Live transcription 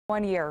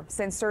1 year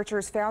since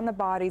searchers found the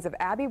bodies of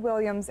Abby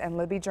Williams and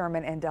Libby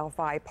German in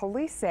Delphi,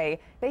 police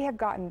say they have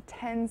gotten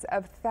tens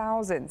of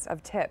thousands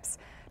of tips.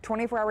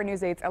 24-hour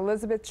News 8's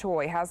Elizabeth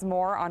Choi has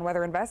more on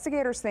whether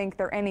investigators think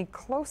they're any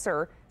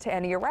closer to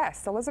any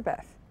arrests.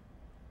 Elizabeth.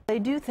 They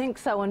do think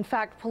so. In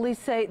fact, police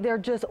say they're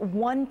just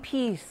one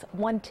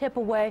tip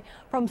away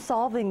from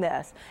solving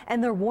this.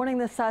 And they're warning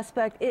the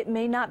suspect it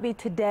may not be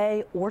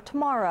today or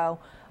tomorrow,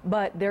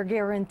 but they're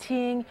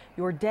guaranteeing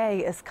your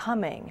day is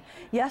coming.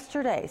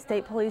 Yesterday,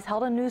 state police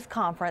held a news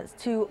conference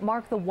to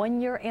mark the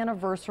 1-year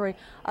anniversary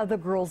of the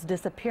girls'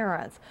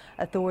 disappearance.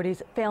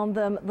 Authorities found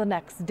them the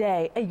next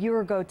day, a year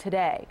ago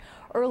today.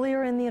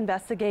 Earlier in the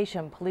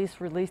investigation,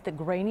 police released a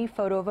grainy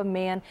photo of a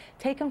man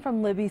taken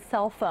from Libby's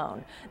cell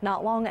phone.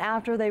 Not long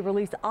after, they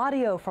released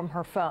audio from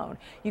her phone.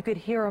 You could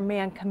hear a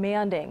man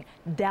commanding,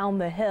 "Down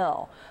the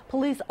hill."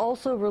 Police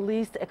also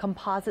released a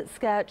composite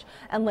sketch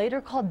and later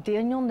called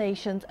Daniel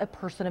Nations a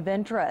person of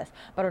interest,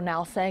 but are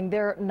now saying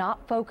they're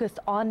not focused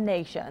on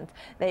Nations.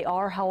 They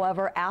are,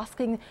 however,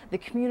 asking the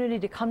community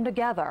to come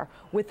together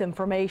with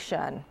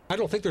information. I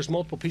don't think there's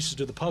multiple pieces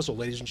to the puzzle,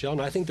 ladies and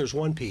gentlemen. I think there's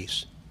one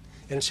piece.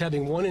 And it's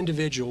having one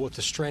individual with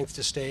the strength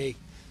to say,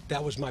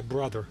 that was my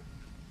brother,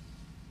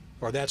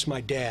 or that's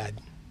my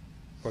dad,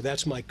 or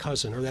that's my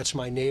cousin, or that's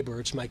my neighbor,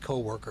 it's my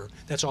coworker.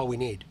 That's all we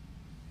need.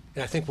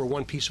 And I think we're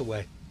one piece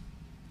away.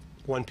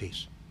 One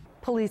piece.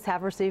 Police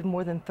have received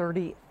more than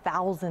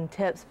 30,000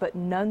 tips, but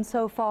none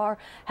so far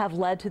have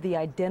led to the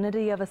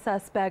identity of a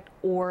suspect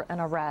or an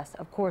arrest.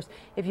 Of course,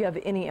 if you have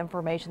any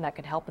information that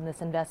could help in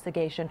this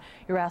investigation,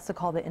 you're asked to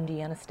call the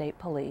Indiana State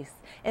Police.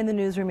 In the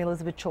newsroom,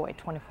 Elizabeth Choi,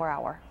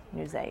 24-hour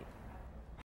News 8.